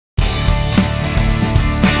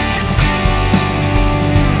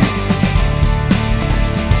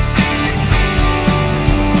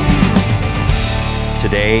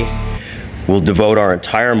today. We'll devote our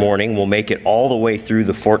entire morning. We'll make it all the way through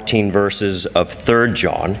the 14 verses of 3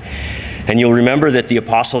 John. And you'll remember that the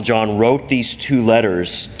Apostle John wrote these two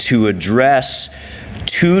letters to address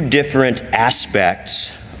two different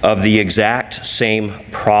aspects of the exact same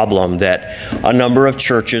problem that a number of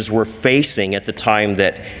churches were facing at the time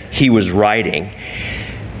that he was writing.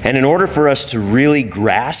 And in order for us to really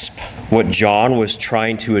grasp what John was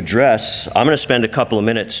trying to address, I'm going to spend a couple of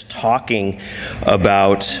minutes talking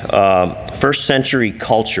about first century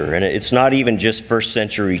culture. And it's not even just first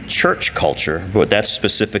century church culture, but that's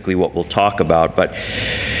specifically what we'll talk about. But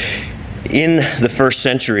in the first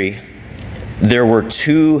century, there were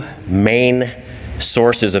two main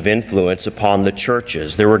sources of influence upon the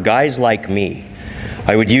churches. There were guys like me.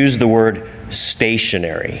 I would use the word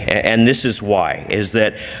stationary, and this is why, is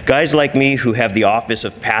that guys like me who have the office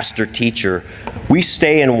of pastor-teacher, we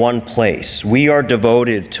stay in one place. We are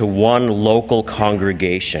devoted to one local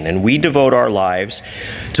congregation, and we devote our lives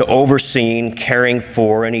to overseeing, caring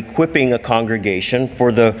for, and equipping a congregation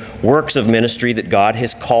for the works of ministry that God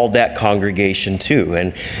has called that congregation to.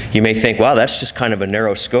 And you may think, wow, that's just kind of a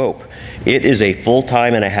narrow scope. It is a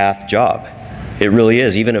full-time and a half job. It really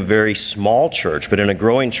is, even a very small church, but in a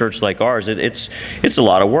growing church like ours, it's a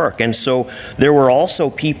lot of work. And so there were also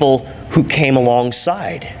people who came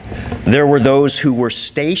alongside. There were those who were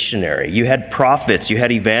stationary. You had prophets, you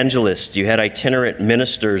had evangelists, you had itinerant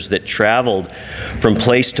ministers that traveled from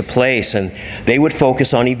place to place, and they would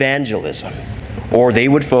focus on evangelism. Or they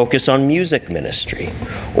would focus on music ministry.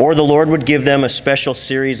 Or the Lord would give them a special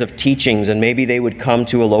series of teachings, and maybe they would come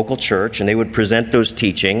to a local church and they would present those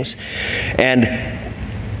teachings. And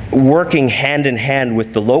working hand in hand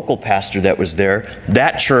with the local pastor that was there,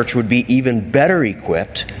 that church would be even better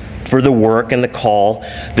equipped for the work and the call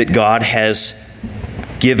that God has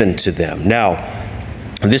given to them. Now,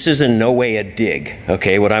 this is in no way a dig,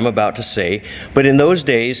 okay, what I'm about to say, but in those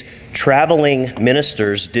days, traveling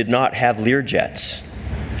ministers did not have Learjets.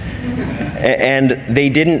 And they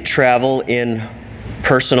didn't travel in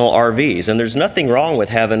personal RVs. And there's nothing wrong with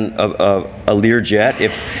having a Learjet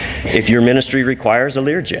if your ministry requires a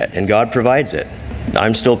Learjet, and God provides it.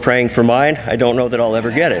 I'm still praying for mine. I don't know that I'll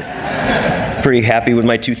ever get it. Pretty happy with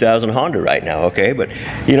my 2000 Honda right now, okay? But,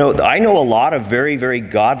 you know, I know a lot of very, very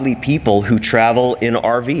godly people who travel in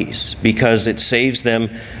RVs because it saves them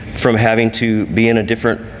from having to be in a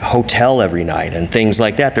different hotel every night and things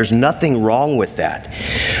like that. There's nothing wrong with that.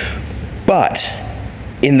 But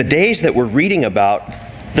in the days that we're reading about,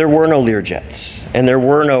 there were no Learjets, and there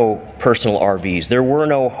were no personal RVs, there were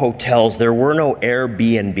no hotels, there were no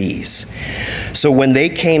Airbnbs. So when they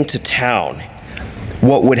came to town,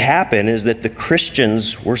 what would happen is that the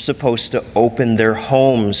Christians were supposed to open their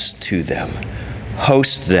homes to them,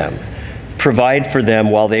 host them, provide for them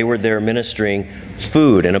while they were there ministering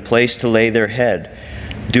food and a place to lay their head,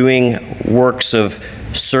 doing works of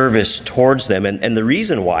service towards them. And the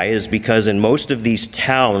reason why is because in most of these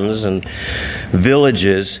towns and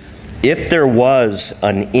villages, if there was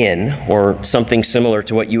an inn or something similar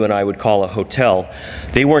to what you and I would call a hotel,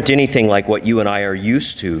 they weren't anything like what you and I are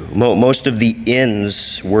used to. Most of the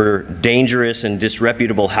inns were dangerous and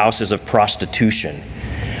disreputable houses of prostitution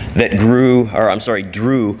that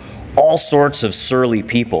drew all sorts of surly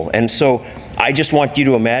people. And so I just want you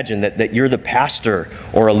to imagine that you're the pastor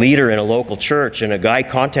or a leader in a local church, and a guy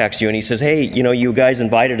contacts you and he says, hey, you know, you guys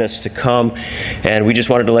invited us to come and we just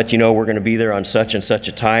wanted to let you know we're going to be there on such and such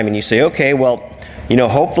a time. And you say, okay, well, you know,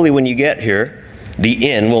 hopefully when you get here,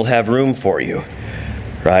 the inn will have room for you,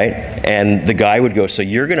 right? And the guy would go, so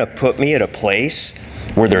you're going to put me at a place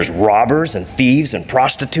where there's robbers and thieves and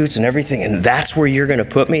prostitutes and everything, and that's where you're going to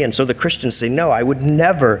put me? And so the Christians say, no, I would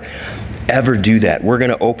never, ever do that. We're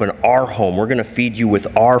going to open our home. We're going to feed you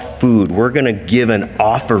with our food. We're going to give an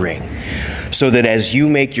offering so that as you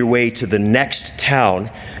make your way to the next town,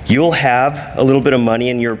 you'll have a little bit of money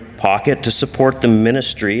in your pocket to support the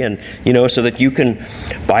ministry, and, you know, so that you can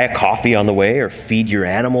buy a coffee on the way or feed your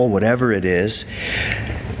animal, whatever it is.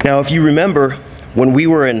 Now, if you remember, when we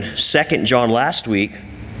were in 2 John last week,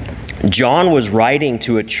 John was writing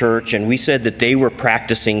to a church, and we said that they were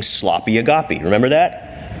practicing sloppy agape. Remember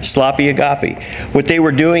that? Sloppy agape. What they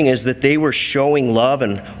were doing is that they were showing love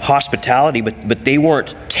and hospitality, but they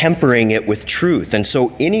weren't tempering it with truth. And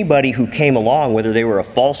so anybody who came along, whether they were a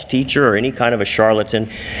false teacher or any kind of a charlatan,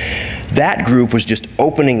 that group was just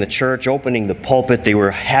opening the church, opening the pulpit. They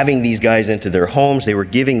were having these guys into their homes. They were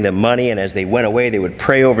giving them money, and as they went away, they would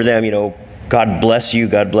pray over them, you know, God bless you,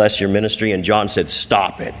 God bless your ministry. And John said,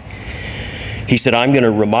 stop it. He said, I'm going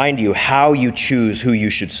to remind you how you choose who you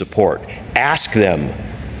should support. Ask them,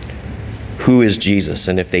 who is Jesus.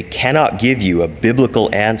 And if they cannot give you a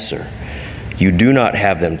biblical answer, you do not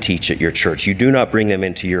have them teach at your church. You do not bring them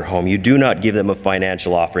into your home. You do not give them a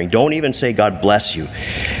financial offering. Don't even say God bless you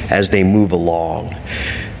as they move along.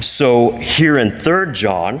 So here in 3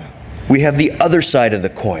 John, we have the other side of the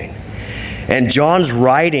coin. And John's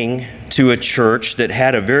writing to a church that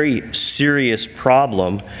had a very serious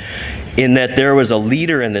problem in that there was a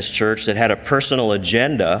leader in this church that had a personal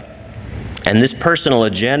agenda, and this personal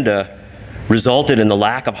agenda resulted in the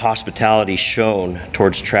lack of hospitality shown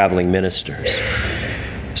towards traveling ministers.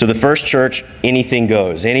 So the first church, anything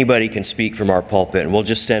goes. Anybody can speak from our pulpit, and we'll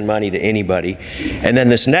just send money to anybody. And then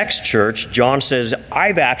this next church, John says,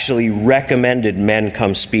 I've actually recommended men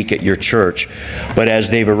come speak at your church, but as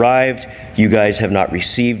they've arrived, you guys have not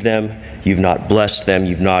received them, you've not blessed them,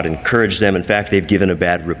 you've not encouraged them. In fact, they've given a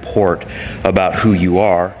bad report about who you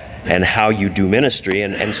are and how you do ministry.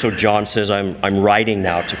 And so John says, I'm writing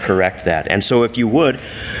now to correct that. And so if you would,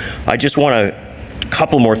 I just want a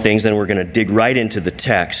couple more things, then we're going to dig right into the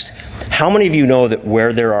text. How many of you know that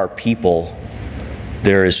where there are people,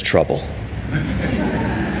 there is trouble?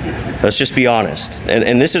 Let's just be honest.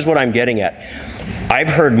 And this is what I'm getting at. I've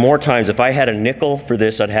heard more times, if I had a nickel for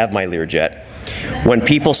this, I'd have my Learjet. When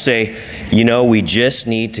people say, you know, we just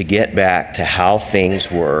need to get back to how things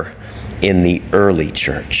were in the early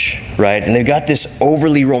church, right? And they've got this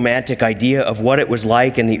overly romantic idea of what it was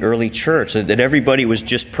like in the early church, that everybody was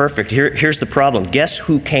just perfect. Here's the problem. Guess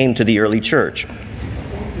who came to the early church?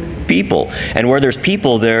 People. And where there's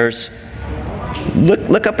people, there's...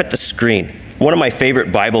 Look up at the screen. One of my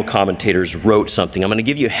favorite Bible commentators wrote something. I'm going to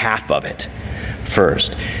give you half of it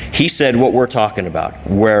first. He said what we're talking about.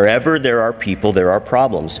 Wherever there are people, there are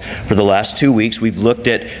problems. For the last 2 weeks, we've looked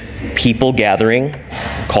at people gathering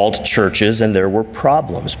called churches, and there were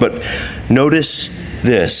problems. But notice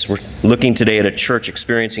this. We're looking today at a church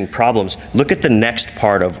experiencing problems. Look at the next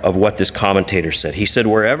part of what this commentator said. He said,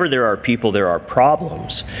 wherever there are people, there are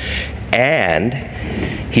problems. And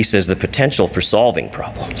he says the potential for solving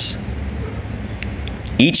problems.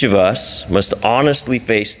 Each of us must honestly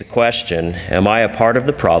face the question, am I a part of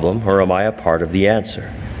the problem or am I a part of the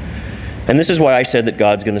answer? And this is why I said that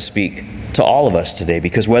God's going to speak to all of us today,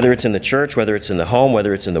 because whether it's in the church, whether it's in the home,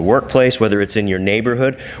 whether it's in the workplace, whether it's in your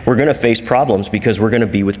neighborhood, we're going to face problems because we're going to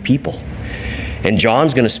be with people. And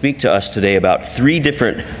John's going to speak to us today about 3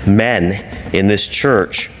 different men in this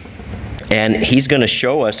church, and he's going to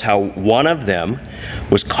show us how one of them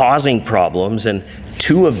was causing problems and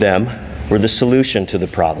 2 of them were the solution to the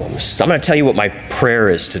problems. So I'm going to tell you what my prayer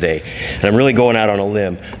is today. And I'm really going out on a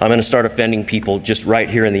limb. I'm going to start offending people just right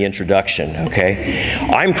here in the introduction, okay?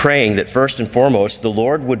 I'm praying that first and foremost, the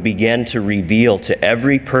Lord would begin to reveal to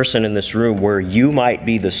every person in this room where you might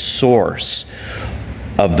be the source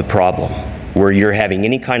of the problem, where you're having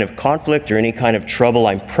any kind of conflict or any kind of trouble.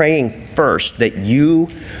 I'm praying first that you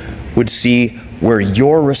would see where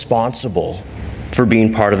you're responsible for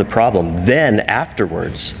being part of the problem. Then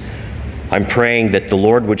afterwards, I'm praying that the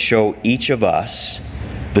Lord would show each of us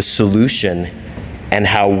the solution and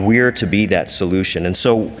how we're to be that solution. And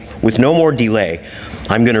so, with no more delay,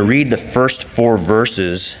 I'm going to read the first 4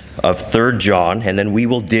 verses of 3 John, and then we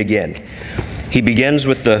will dig in. He begins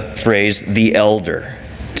with the phrase, the elder,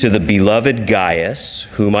 to the beloved Gaius,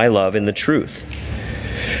 whom I love in the truth.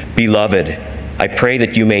 Beloved, I pray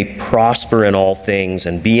that you may prosper in all things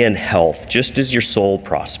and be in health, just as your soul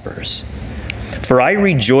prospers. For I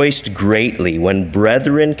rejoiced greatly when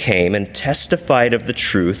brethren came and testified of the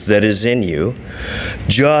truth that is in you,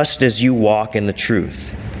 just as you walk in the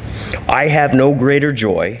truth. I have no greater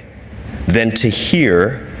joy than to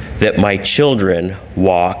hear that my children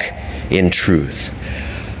walk in truth.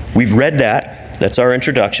 We've read that. That's our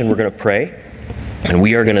introduction. We're going to pray, and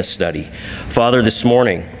we are going to study. Father, this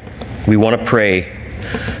morning, we want to pray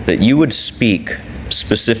that you would speak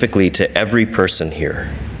specifically to every person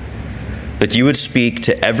here. That you would speak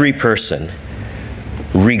to every person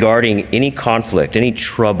regarding any conflict, any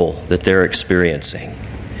trouble that they're experiencing.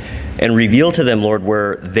 And reveal to them, Lord,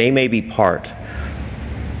 where they may be part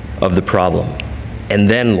of the problem. And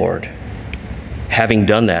then, Lord, having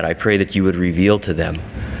done that, I pray that you would reveal to them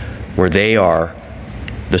where they are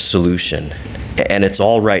the solution. And it's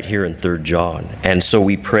all right here in 3 John. And so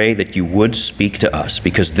we pray that you would speak to us,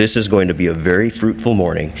 because this is going to be a very fruitful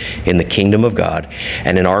morning in the kingdom of God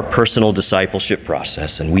and in our personal discipleship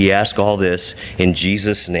process. And we ask all this in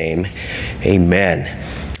Jesus' name, amen.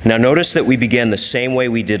 Now notice that we began the same way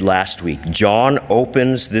we did last week. John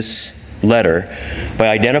opens this letter by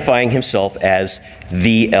identifying himself as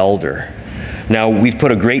the elder. Now we've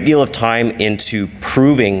put a great deal of time into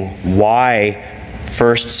proving why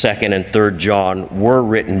 1st, 2nd, and 3rd John were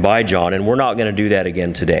written by John, and we're not going to do that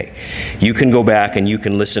again today. You can go back and you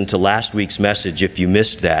can listen to last week's message if you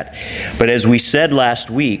missed that. But as we said last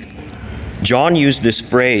week, John used this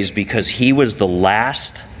phrase because he was the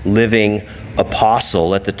last living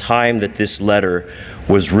apostle at the time that this letter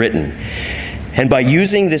was written. And by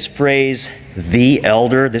using this phrase, the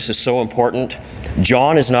elder, this is so important.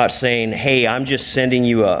 John is not saying, hey, I'm just sending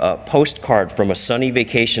you a postcard from a sunny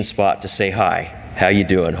vacation spot to say hi. How you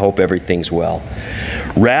doing? Hope everything's well.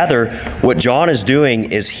 Rather, what John is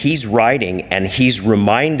doing is he's writing and he's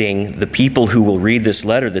reminding the people who will read this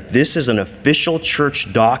letter that this is an official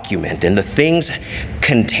church document, and the things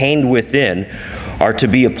contained within are to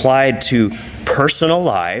be applied to personal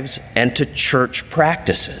lives and to church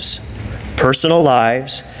practices. Personal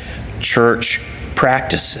lives, church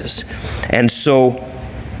practices. And so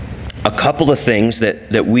a couple of things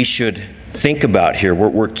that we should think about here.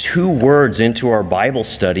 We're 2 words into our Bible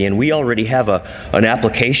study, and we already have an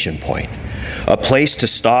application point, a place to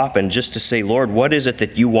stop and just to say, Lord, what is it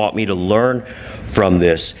that you want me to learn from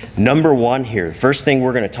this? Number 1 here, the first thing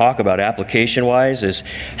we're going to talk about application-wise is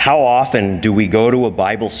how often do we go to a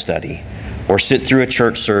Bible study or sit through a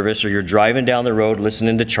church service, or you're driving down the road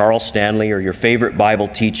listening to Charles Stanley or your favorite Bible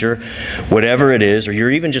teacher, whatever it is, or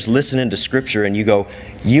you're even just listening to Scripture and you go,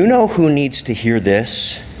 you know who needs to hear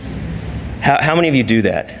this? How many of you do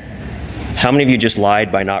that? How many of you just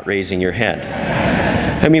lied by not raising your hand?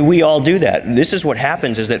 I mean, we all do that. This is what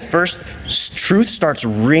happens, is that first truth starts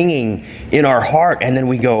ringing in our heart, and then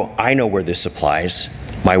we go, I know where this applies.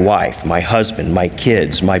 My wife, my husband, my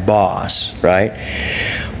kids, my boss, right?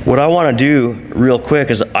 What I want to do real quick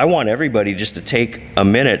is I want everybody just to take a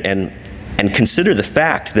minute and consider the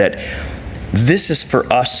fact that this is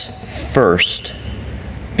for us first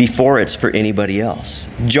before it's for anybody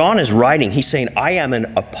else. John is writing, he's saying, I am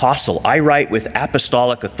an apostle. I write with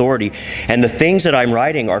apostolic authority, and the things that I'm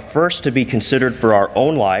writing are first to be considered for our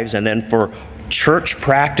own lives and then for church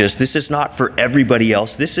practice. This is not for everybody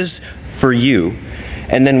else. This is for you.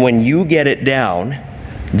 And then when you get it down,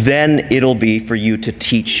 then it'll be for you to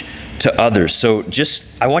teach to others. So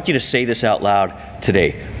I want you to say this out loud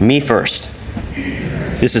today. Me first.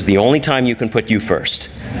 This is the only time you can put you first,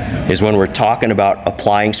 is when we're talking about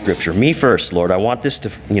applying Scripture. Me first, Lord. I want this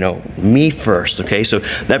to, me first, okay? So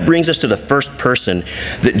that brings us to the first person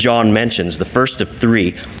that John mentions, the first of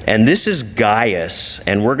 3. And this is Gaius,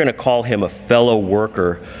 and we're going to call him a fellow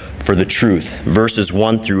worker for the truth. Verses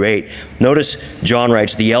 1 through 8. Notice John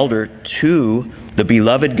writes, the elder to the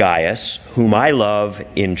beloved Gaius, whom I love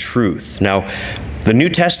in truth. Now, the New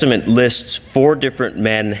Testament lists 4 different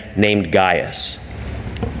men named Gaius.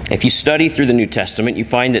 If you study through the New Testament, you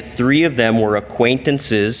find that 3 of them were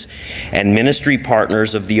acquaintances and ministry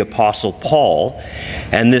partners of the Apostle Paul,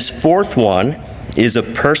 and this 4th one is a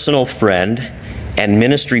personal friend and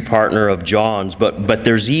ministry partner of John's, but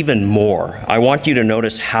there's even more. I want you to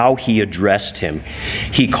notice how he addressed him.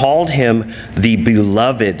 He called him the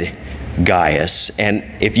beloved Gaius, and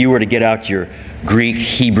if you were to get out your Greek,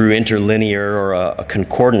 Hebrew interlinear or a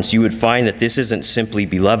concordance, you would find that this isn't simply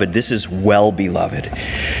beloved, this is well beloved.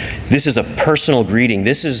 This is a personal greeting.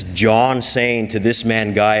 This is John saying to this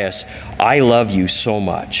man Gaius, I love you so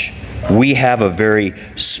much. We have a very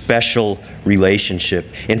special relationship.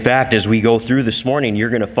 In fact, as we go through this morning, you're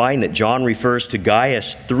going to find that John refers to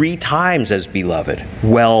Gaius 3 times as beloved,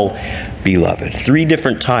 well beloved, 3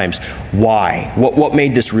 different times. Why? What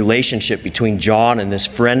made this relationship between John and this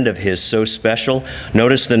friend of his so special?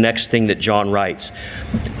 Notice the next thing that John writes,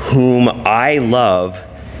 whom I love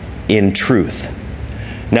in truth.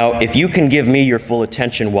 Now, if you can give me your full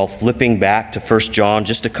attention while flipping back to 1 John,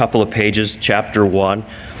 just a couple of pages, chapter 1,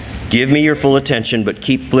 give me your full attention, but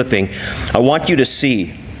keep flipping. I want you to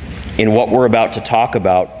see in what we're about to talk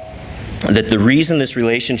about that the reason this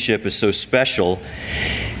relationship is so special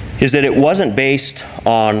is that it wasn't based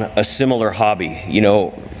on a similar hobby.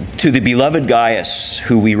 To the beloved Gaius,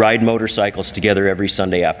 who we ride motorcycles together every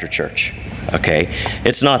Sunday after church. Okay?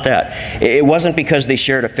 It's not that. It wasn't because they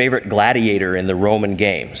shared a favorite gladiator in the Roman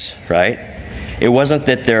games, right? It wasn't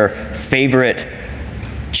that their favorite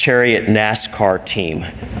chariot NASCAR team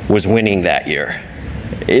was winning that year.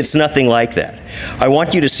 It's nothing like that. I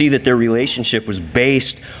want you to see that their relationship was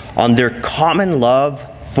based on their common love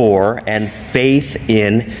for and faith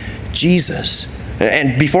in Jesus.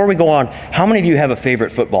 And before we go on, how many of you have a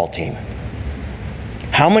favorite football team?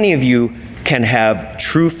 How many of you can have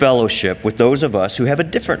true fellowship with those of us who have a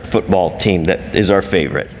different football team that is our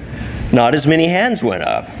favorite? Not as many hands went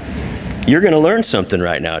up. You're going to learn something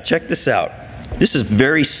right now. Check this out. This is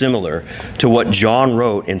very similar to what John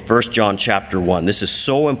wrote in 1 John chapter 1. This is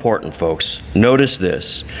so important, folks. Notice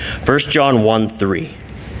this. 1 John 1:3.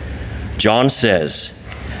 John says,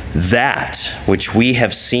 "That which we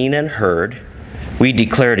have seen and heard, we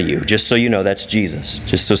declare to you." Just so you know, that's Jesus.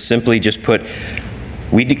 Just so simply just put,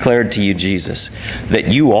 we declared to you Jesus, "that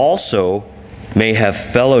you also may have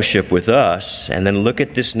fellowship with us." And then look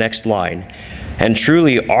at this next line. "And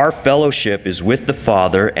truly our fellowship is with the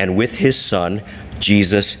Father and with his Son,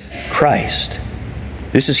 Jesus Christ."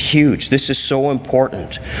 This is huge. This is so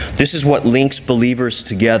important. This is what links believers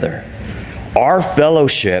together. Our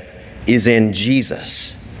fellowship is in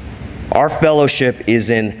Jesus. Our fellowship is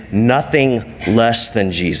in nothing less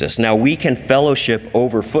than Jesus. Now, we can fellowship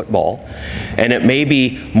over football, and it may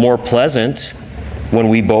be more pleasant when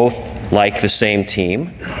we both like the same team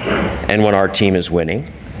and when our team is winning.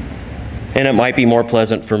 And it might be more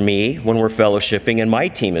pleasant for me when we're fellowshipping and my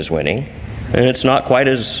team is winning. And it's not quite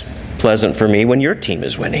as pleasant for me when your team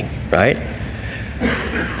is winning, right?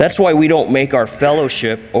 That's why we don't make our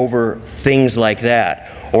fellowship over things like that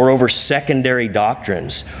or over secondary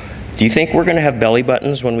doctrines. Do you think we're going to have belly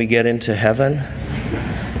buttons when we get into heaven?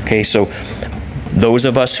 Okay, so those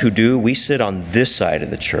of us who do, we sit on this side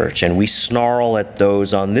of the church and we snarl at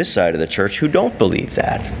those on this side of the church who don't believe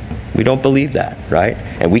that. We don't believe that, right?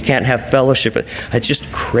 And we can't have fellowship. It's just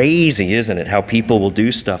crazy, isn't it, how people will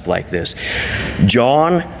do stuff like this.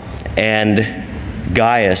 John and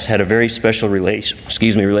Gaius had a very special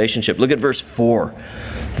relationship. Look at verse 4.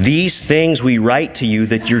 "These things we write to you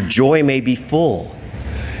that your joy may be full."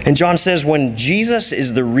 And John says when Jesus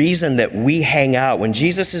is the reason that we hang out, when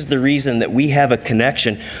Jesus is the reason that we have a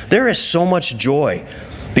connection, there is so much joy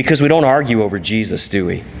because we don't argue over Jesus, do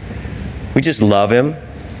we? We just love him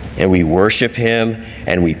and we worship him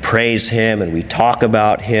and we praise him and we talk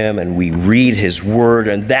about him and we read his word,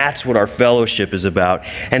 and that's what our fellowship is about.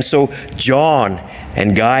 And so John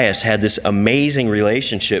and Gaius had this amazing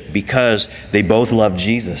relationship because they both loved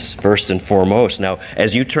Jesus first and foremost. Now,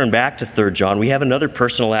 as you turn back to 3 John, we have another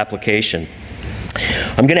personal application.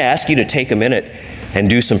 I'm going to ask you to take a minute and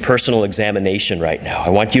do some personal examination right now. I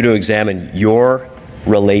want you to examine your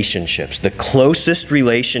relationships, the closest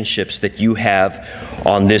relationships that you have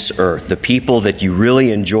on this earth, the people that you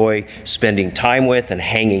really enjoy spending time with and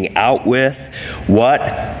hanging out with. What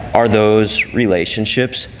are those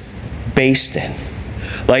relationships based in?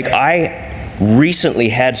 Like, I recently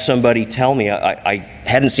had somebody tell me, I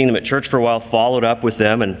hadn't seen them at church for a while, followed up with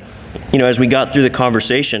them, and as we got through the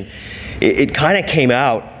conversation, it kind of came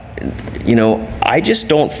out, I just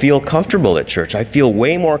don't feel comfortable at church. I feel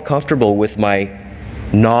way more comfortable with my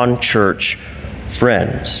non-church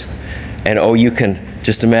friends. And you can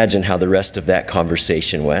just imagine how the rest of that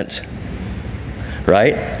conversation went,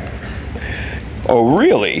 right? Oh,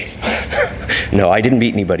 really? No, I didn't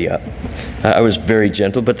beat anybody up. I was very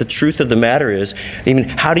gentle, but the truth of the matter is,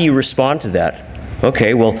 how do you respond to that?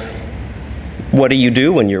 Okay, well, what do you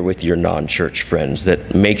do when you're with your non-church friends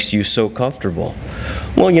that makes you so comfortable?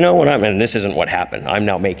 Well, and this isn't what happened. I'm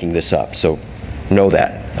now making this up, so know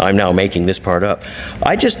that. I'm now making this part up.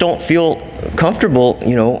 I just don't feel comfortable,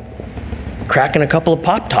 cracking a couple of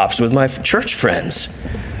Pop-Tops with my church friends.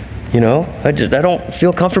 I don't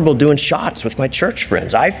feel comfortable doing shots with my church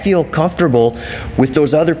friends. I feel comfortable with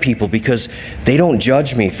those other people because they don't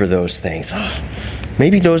judge me for those things.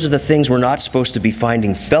 Maybe those are the things we're not supposed to be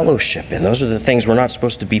finding fellowship in. Those are the things we're not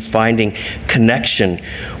supposed to be finding connection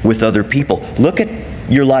with other people. Look at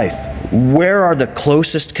your life. Where are the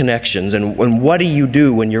closest connections, and what do you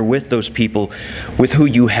do when you're with those people with who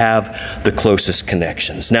you have the closest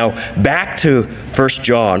connections? Now, back to 3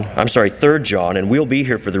 John, and we'll be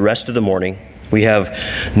here for the rest of the morning. We have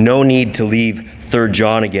no need to leave 3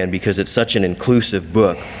 John again because it's such an inclusive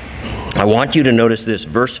book. I want you to notice this,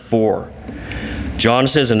 verse 4. John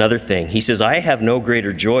says another thing. He says, "I have no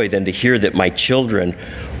greater joy than to hear that my children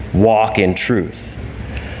walk in truth."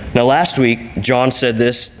 Now, last week, John said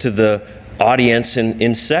this to the audience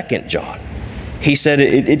in 2 John. He said,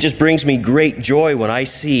 it just brings me great joy when I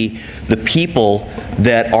see the people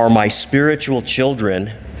that are my spiritual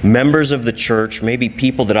children, members of the church, maybe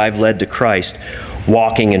people that I've led to Christ,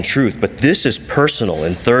 walking in truth. But this is personal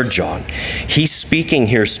in 3 John. He's speaking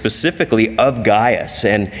here specifically of Gaius,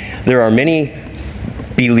 and there are many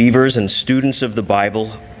believers and students of the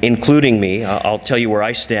Bible, including me, I'll tell you where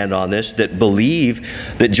I stand on this, that believe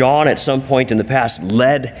that John at some point in the past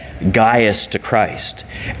led Gaius to Christ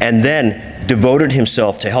and then devoted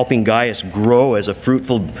himself to helping Gaius grow as a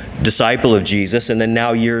fruitful disciple of Jesus, and then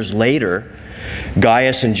now years later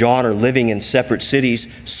Gaius and John are living in separate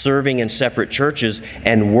cities, serving in separate churches,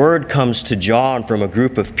 and word comes to John from a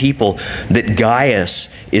group of people that Gaius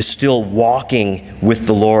is still walking with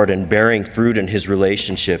the Lord and bearing fruit in his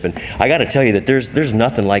relationship. And I got to tell you that there's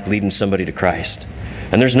nothing like leading somebody to Christ.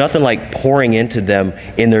 And there's nothing like pouring into them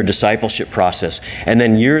in their discipleship process. And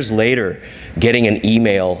then years later, getting an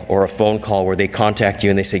email or a phone call where they contact you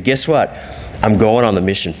and they say, guess what? I'm going on the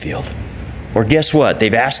mission field. Or guess what?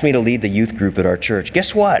 They've asked me to lead the youth group at our church.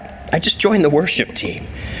 Guess what? I just joined the worship team.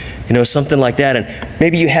 You know, something like that. And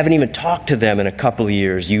maybe you haven't even talked to them in a couple of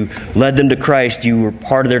years. You led them to Christ. You were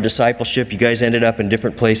part of their discipleship. You guys ended up in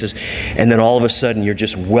different places. And then all of a sudden, you're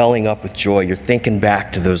just welling up with joy. You're thinking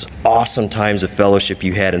back to those awesome times of fellowship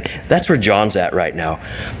you had. And that's where John's at right now.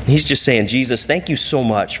 He's just saying, Jesus, thank you so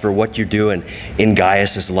much for what you're doing in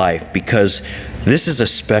Gaius' life, because this is a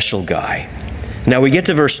special guy. Now we get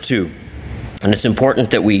to verse 2. And it's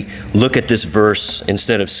important that we look at this verse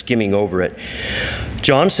instead of skimming over it.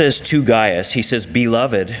 John says to Gaius, he says,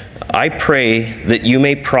 Beloved, I pray that you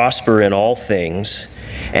may prosper in all things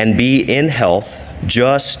and be in health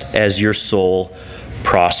just as your soul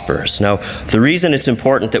prospers. Now, the reason it's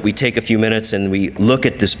important that we take a few minutes and we look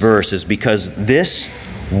at this verse is because this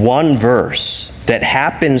one verse that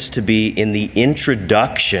happens to be in the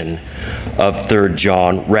introduction of 3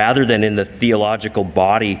 John rather than in the theological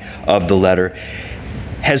body of the letter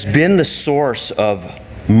has been the source of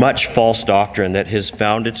much false doctrine that has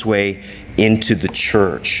found its way into the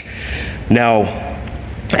church. Now,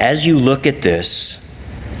 as you look at this,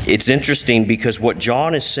 it's interesting because what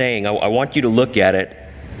John is saying, I want you to look at it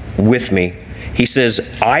with me. He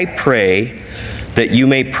says, I pray that you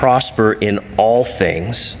may prosper in all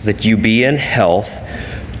things, that you be in health,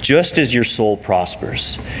 just as your soul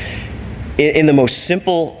prospers. In the most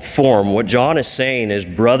simple form, what John is saying is,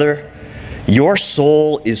 brother, your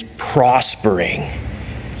soul is prospering.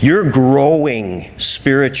 You're growing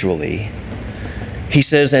spiritually. He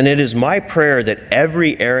says, and it is my prayer that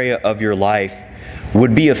every area of your life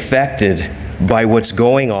would be affected by what's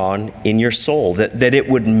going on in your soul, that it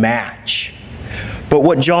would match. But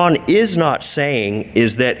what John is not saying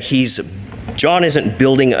is that John isn't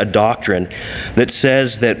building a doctrine that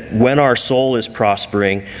says that when our soul is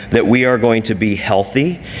prospering, that we are going to be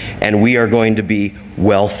healthy, and we are going to be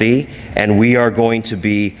wealthy, and we are going to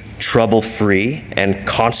be trouble-free and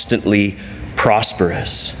constantly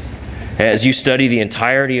prosperous. As you study the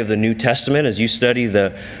entirety of the New Testament, as you study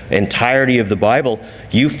the entirety of the Bible,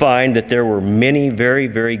 you find that there were many very,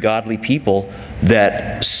 very godly people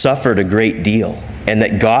that suffered a great deal, and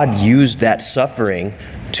that God used that suffering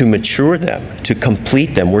to mature them, to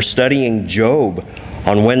complete them. We're studying Job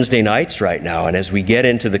on Wednesday nights right now, and as we get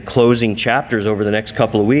into the closing chapters over the next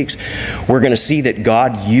couple of weeks, we're going to see that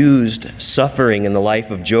God used suffering in the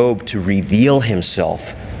life of Job to reveal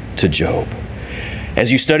himself to Job. As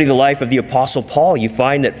you study the life of the Apostle Paul, you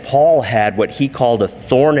find that Paul had what he called a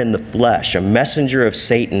thorn in the flesh, a messenger of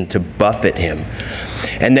Satan to buffet him.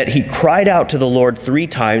 And that he cried out to the Lord 3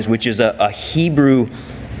 times, which is a Hebrew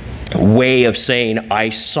way of saying,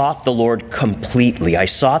 I sought the Lord completely. I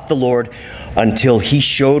sought the Lord until he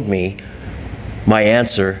showed me my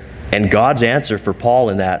answer. And God's answer for Paul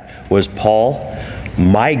in that was, Paul,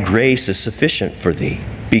 my grace is sufficient for thee,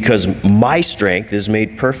 because my strength is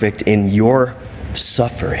made perfect in your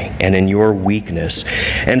suffering and in your weakness.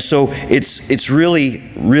 And so it's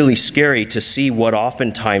really, really scary to see what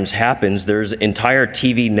oftentimes happens. There's entire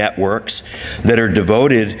TV networks that are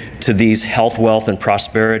devoted to these health, wealth, and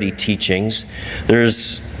prosperity teachings.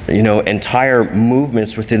 There's, entire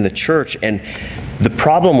movements within the church. And the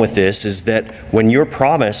problem with this is that when you're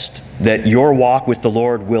promised that your walk with the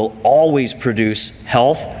Lord will always produce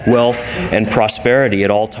health, wealth, and prosperity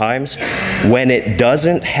at all times, when it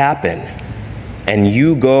doesn't happen, and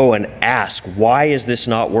you go and ask, why is this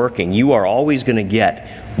not working? You are always going to get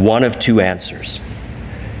one of 2 answers.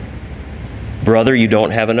 Brother, you don't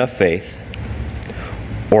have enough faith.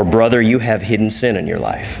 Or brother, you have hidden sin in your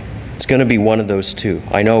life. It's going to be one of those 2.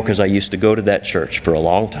 I know, because I used to go to that church for a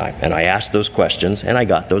long time, and I asked those questions and I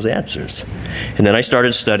got those answers. And then I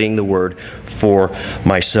started studying the Word for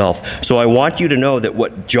myself. So I want you to know that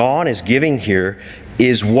what John is giving here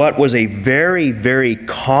is what was a very, very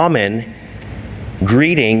common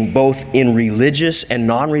greeting both in religious and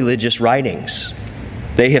non-religious writings.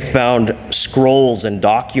 They have found scrolls and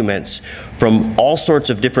documents from all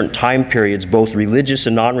sorts of different time periods, both religious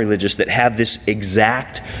and non-religious, that have this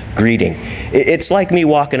exact greeting. It's like me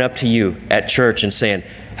walking up to you at church and saying,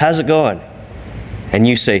 how's it going? And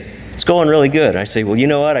you say, it's going really good. I say, well, you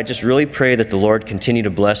know what? I just really pray that the Lord continue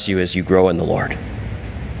to bless you as you grow in the Lord.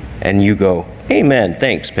 and you go, amen,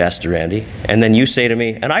 thanks, Pastor Randy. And then you say to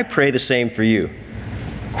me, and I pray the same for you.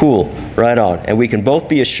 Cool, right on. And we can both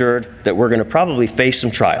be assured that we're going to probably face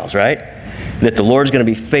some trials, right? That the Lord's going to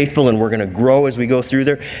be faithful and we're going to grow as we go through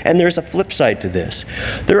there. And there's a flip side to this.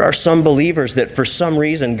 There are some believers that for some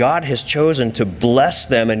reason God has chosen to bless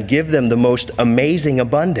them and give them the most amazing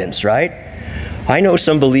abundance, right? I know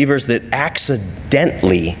some believers that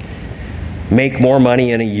accidentally make more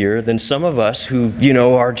money in a year than some of us who,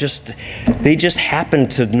 they just happen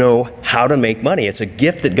to know how to make money. It's a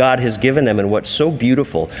gift that God has given them. And what's so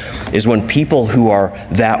beautiful is when people who are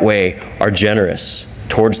that way are generous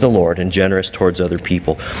towards the Lord and generous towards other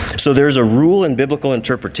people. So there's a rule in biblical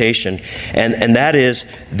interpretation, and that is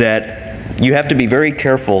that you have to be very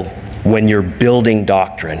careful when you're building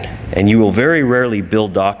doctrine. And you will very rarely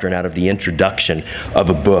build doctrine out of the introduction of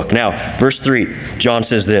a book. Now, verse 3, John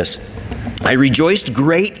says this, I rejoiced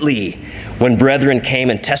greatly when brethren came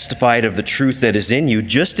and testified of the truth that is in you,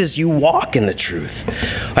 just as you walk in the truth.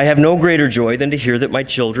 I have no greater joy than to hear that my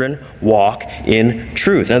children walk in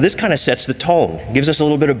truth. Now, this kind of sets the tone, gives us a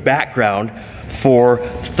little bit of background for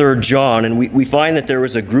 3 John. And we find that there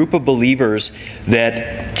was a group of believers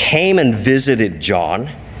that came and visited John.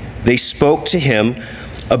 They spoke to him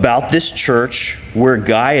about this church where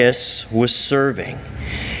Gaius was serving.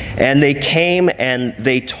 And they came and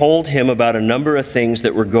they told him about a number of things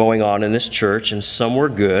that were going on in this church, and some were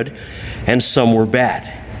good and some were bad.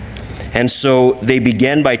 And so they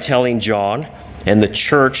began by telling John and the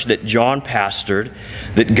church that John pastored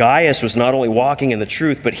that Gaius was not only walking in the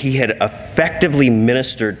truth, but he had effectively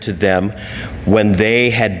ministered to them when they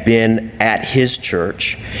had been at his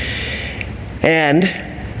church. And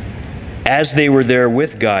as they were there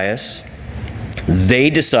with Gaius, they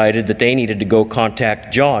decided that they needed to go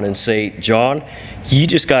contact John and say, John, you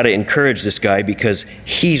just got to encourage this guy because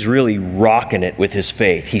he's really rocking it with his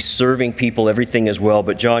faith. He's serving people, everything is well.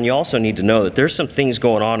 But John, you also need to know that there's some things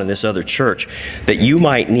going on in this other church that you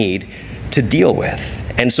might need to deal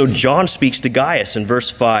with. And so John speaks to Gaius in verse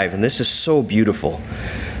 5, and this is so beautiful.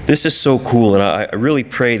 This is so cool, and I really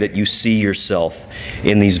pray that you see yourself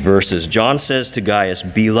in these verses. John says to Gaius,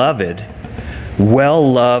 beloved,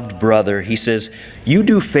 well-loved brother, he says, you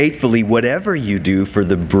do faithfully whatever you do for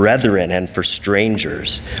the brethren and for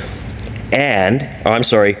strangers.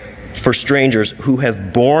 For strangers who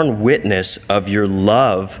have borne witness of your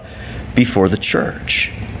love before the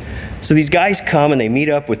church. So these guys come and they meet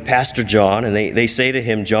up with Pastor John, and they say to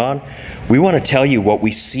him, John, we want to tell you what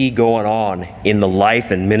we see going on in the life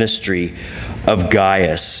and ministry of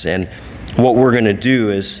Gaius. And what we're going to do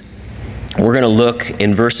is we're going to look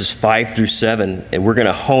in verses 5 through 7, and we're going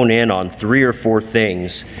to hone in on 3 or 4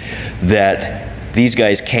 things that these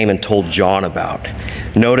guys came and told John about.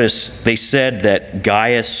 Notice they said that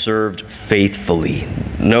Gaius served faithfully.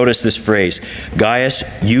 Notice this phrase,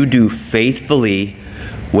 Gaius, you do faithfully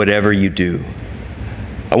whatever you do.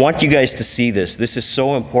 I want you guys to see this. This is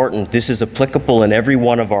so important. This is applicable in every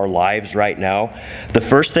one of our lives right now. The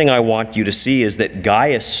first thing I want you to see is that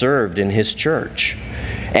Gaius served in his church.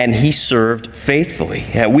 And he served faithfully.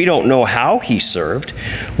 We don't know how he served.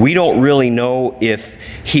 We don't really know if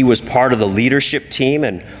he was part of the leadership team,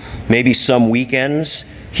 and maybe some weekends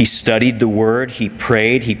he studied the Word, he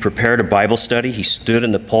prayed, he prepared a Bible study, he stood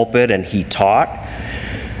in the pulpit and he taught.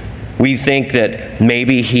 We think that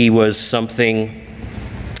maybe he was something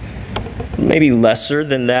maybe lesser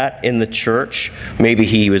than that in the church. Maybe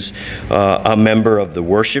he was a member of the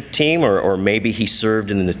worship team, or maybe he served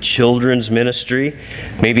in the children's ministry.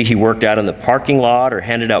 Maybe he worked out in the parking lot or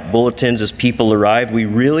handed out bulletins as people arrived. We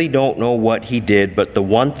really don't know what he did, but the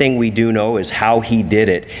one thing we do know is how he did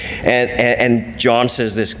it. And John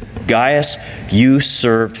says this, Gaius, you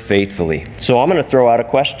served faithfully. So I'm going to throw out a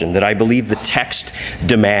question that I believe the text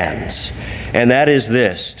demands. And that is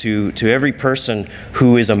this, to every person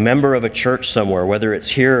who is a member of a church somewhere, whether it's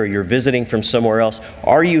here or you're visiting from somewhere else,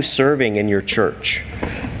 are you serving in your church?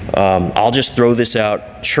 I'll just throw this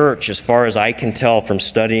out. Church, as far as I can tell from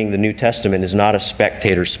studying the New Testament, is not a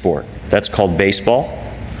spectator sport. That's called baseball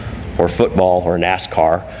or football or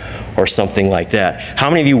NASCAR or something like that. How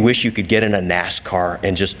many of you wish you could get in a NASCAR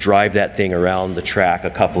and just drive that thing around the track a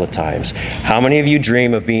couple of times? How many of you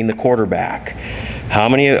dream of being the quarterback? How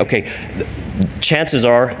many? Okay, chances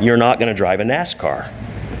are you're not going to drive a NASCAR.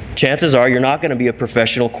 Chances are you're not going to be a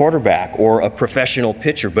professional quarterback or a professional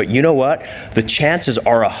pitcher, but you know what? The chances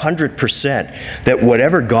are 100% that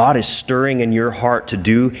whatever God is stirring in your heart to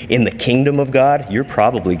do in the kingdom of God, you're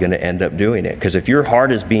probably going to end up doing it. Because if your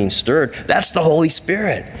heart is being stirred, that's the Holy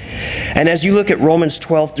Spirit. And as you look at Romans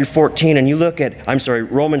 12 through 14, and you look at,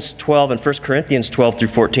 Romans 12 and 1 Corinthians 12 through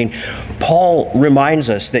 14, Paul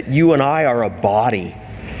reminds us that you and I are a body.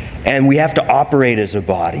 And we have to operate as a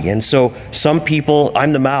body. And so some people,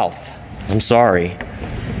 I'm the mouth. I'm sorry.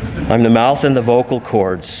 I'm the mouth and the vocal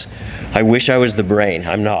cords. I wish I was the brain.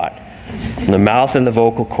 I'm not. I'm the mouth and the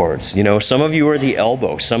vocal cords. You know, some of you are the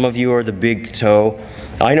elbow. Some of you are the big toe.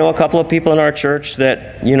 I know a couple of people in our church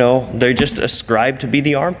that, you know, they just ascribe to be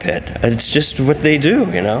the armpit. It's just what they do,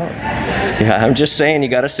 you know. Yeah, I'm just saying you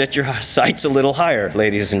got to set your sights a little higher,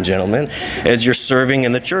 ladies and gentlemen, as you're serving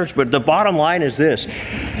in the church. But the bottom line is this.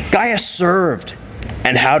 Gaius served.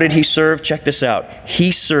 And how did he serve? Check this out.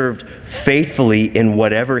 He served faithfully in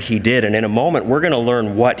whatever he did. And in a moment, we're going to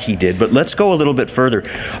learn what he did. But let's go a little bit further.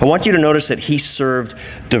 I want you to notice that he served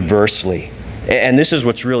diversely. And this is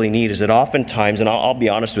what's really neat, is that oftentimes, and I'll be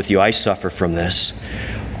honest with you, I suffer from this.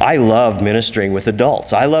 I love ministering with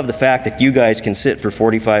adults. I love the fact that you guys can sit for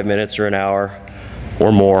 45 minutes or an hour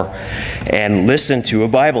or more and listen to a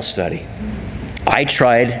Bible study. I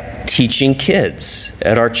tried teaching kids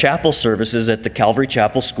at our chapel services at the Calvary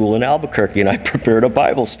Chapel School in Albuquerque, and I prepared a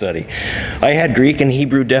Bible study. I had Greek and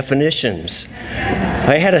Hebrew definitions.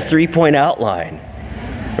 I had a 3-point outline.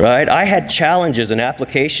 Right? I had challenges and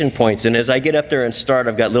application points, and as I get up there and start,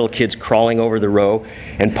 I've got little kids crawling over the row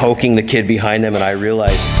and poking the kid behind them, and I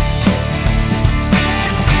realize